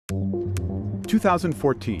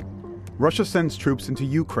2014, Russia sends troops into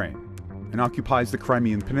Ukraine and occupies the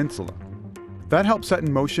Crimean Peninsula. That helped set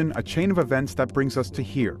in motion a chain of events that brings us to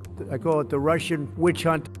here. I call it the Russian witch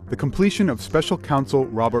hunt. The completion of special counsel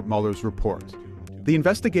Robert Mueller's report. The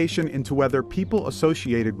investigation into whether people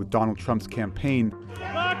associated with Donald Trump's campaign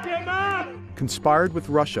conspired with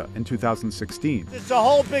Russia in 2016. It's a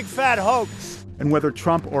whole big fat hoax. And whether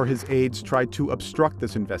Trump or his aides tried to obstruct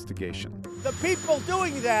this investigation. The people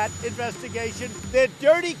doing that investigation, they're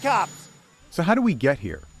dirty cops. So how do we get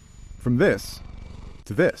here? From this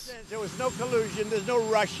to this. There was no collusion, there's no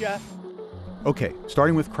Russia. Okay,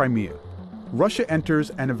 starting with Crimea. Russia enters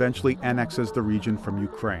and eventually annexes the region from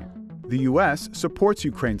Ukraine. The U.S. supports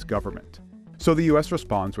Ukraine's government. So the U.S.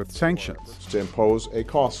 responds with sanctions. To impose a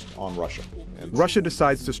cost on Russia. Russia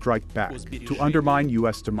decides to strike back, to undermine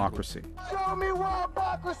U.S. democracy. Show me what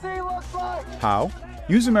democracy looks like! How?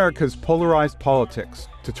 Use America's polarized politics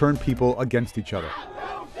to turn people against each other.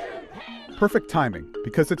 Perfect timing,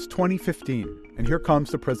 because it's 2015, and here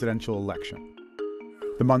comes the presidential election.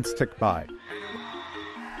 The months tick by.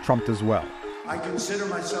 Trump does well. I consider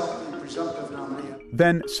myself the presumptive nominee.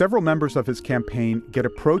 Then, several members of his campaign get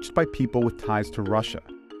approached by people with ties to Russia.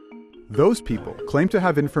 Those people claim to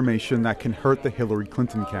have information that can hurt the Hillary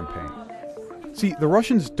Clinton campaign. See, the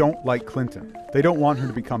Russians don't like Clinton. They don't want her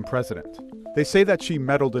to become president. They say that she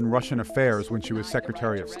meddled in Russian affairs when she was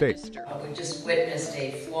Secretary of State. We just witnessed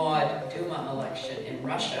a flawed Duma election in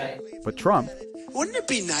Russia. But Trump... Wouldn't it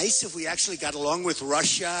be nice if we actually got along with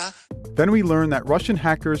Russia? Then we learn that Russian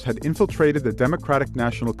hackers had infiltrated the Democratic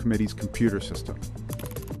National Committee's computer system.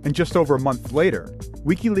 And just over a month later,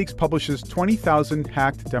 WikiLeaks publishes 20,000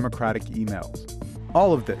 hacked Democratic emails.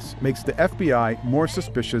 All of this makes the FBI more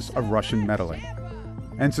suspicious of Russian meddling,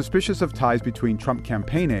 and suspicious of ties between Trump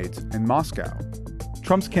campaign aides and Moscow.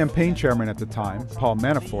 Trump's campaign chairman at the time, Paul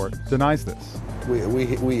Manafort, denies this.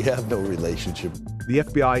 We have no relationship. The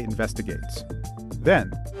FBI investigates.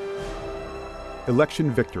 Then,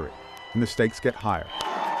 election victory, and the stakes get higher.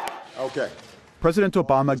 Okay. President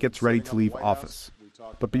Obama gets ready to leave office.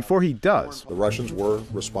 But before he does, The Russians were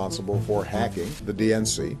responsible for hacking the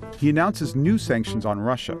DNC. he announces new sanctions on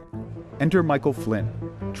Russia. Enter Michael Flynn,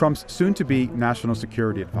 Trump's soon-to-be national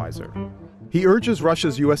security advisor. He urges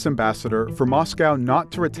Russia's U.S. ambassador for Moscow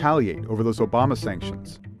not to retaliate over those Obama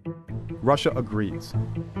sanctions. Russia agrees.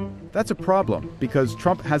 That's a problem because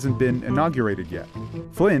Trump hasn't been inaugurated yet.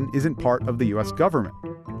 Flynn isn't part of the U.S. government.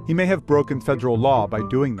 He may have broken federal law by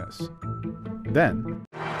doing this. Then,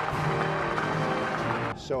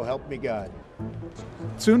 So help me God.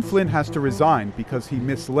 soon Flynn has to resign because he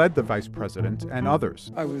misled the vice president and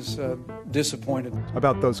others I was disappointed.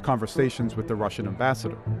 about those conversations with the Russian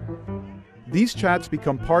ambassador. These chats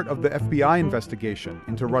become part of the FBI investigation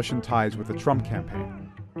into Russian ties with the Trump campaign.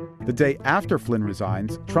 The day after Flynn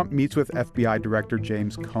resigns, Trump meets with FBI Director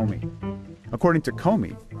James Comey. According to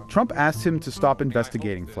Comey, Trump asked him to stop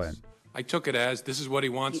investigating Flynn. I took it as this is what he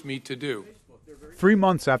wants me to do. 3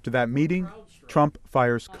 months after that meeting, Trump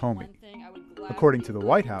fires Comey. According to the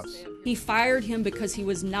White House, he fired him because he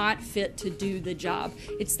was not fit to do the job.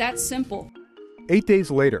 It's that simple. 8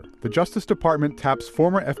 days later, the Justice Department taps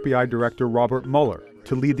former FBI Director Robert Mueller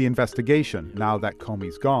to lead the investigation now that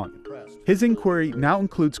Comey's gone. His inquiry now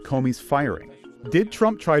includes Comey's firing. Did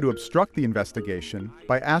Trump try to obstruct the investigation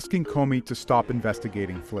by asking Comey to stop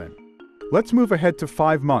investigating Flynn? Let's move ahead to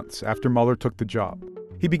 5 months after Mueller took the job.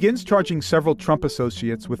 He begins charging several Trump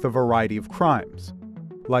associates with a variety of crimes,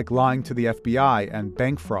 like lying to the FBI and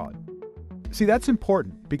bank fraud. See, that's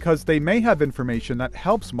important because they may have information that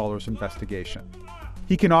helps Mueller's investigation.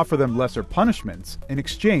 He can offer them lesser punishments in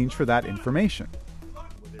exchange for that information.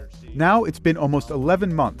 Now it's been almost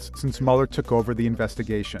 11 months since Mueller took over the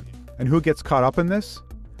investigation. And who gets caught up in this?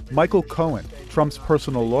 Michael Cohen, Trump's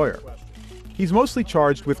personal lawyer. He's mostly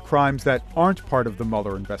charged with crimes that aren't part of the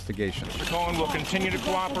Mueller investigation. Mr. Cohen will continue to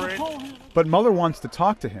cooperate. But Mueller wants to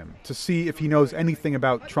talk to him to see if he knows anything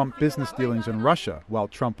about Trump business dealings in Russia while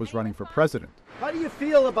Trump was running for president. How do you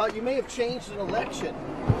feel about you may have changed an election?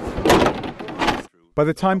 By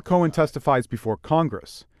the time Cohen testifies before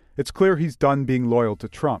Congress, it's clear he's done being loyal to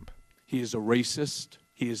Trump. He is a racist,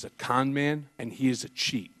 he is a con man, and he is a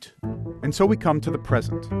cheat. And so we come to the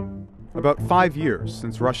present. About 5 years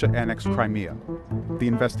since Russia annexed Crimea. The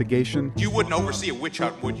investigation... You wouldn't oversee a witch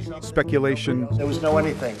hunt, would you? Speculation... There was no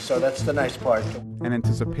anything, so that's the nice part. And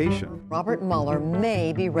anticipation... Robert Mueller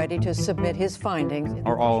may be ready to submit his findings...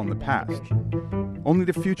 are all in the past. Only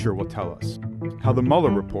the future will tell us how the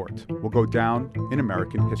Mueller report will go down in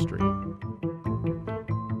American history.